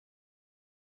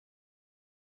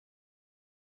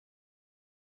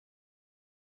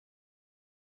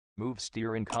Move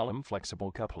steering column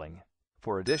flexible coupling.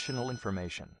 For additional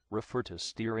information, refer to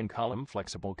steering column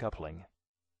flexible coupling.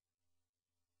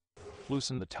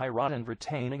 Loosen the tie rod and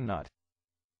retaining nut.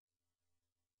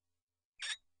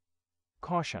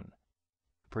 Caution!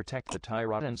 Protect the tie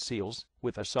rod and seals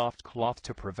with a soft cloth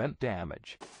to prevent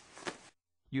damage.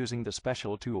 Using the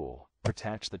special tool,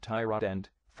 attach the tie rod end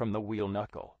from the wheel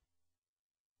knuckle.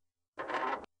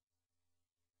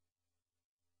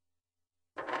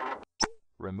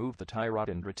 Remove the tie rod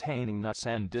and retaining nuts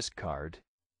and discard.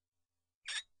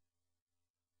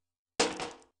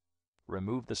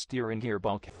 Remove the steering gear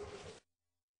bulkhead.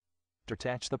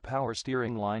 Detach the power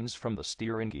steering lines from the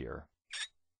steering gear.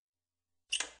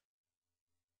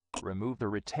 Remove the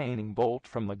retaining bolt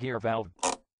from the gear valve.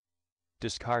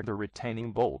 Discard the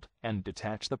retaining bolt and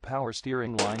detach the power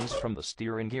steering lines from the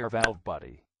steering gear valve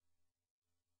body.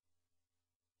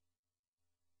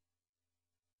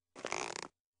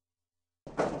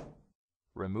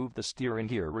 Remove the steering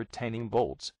gear retaining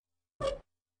bolts.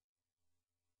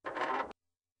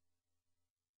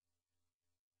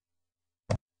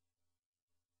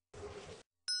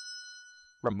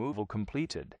 Removal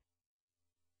completed.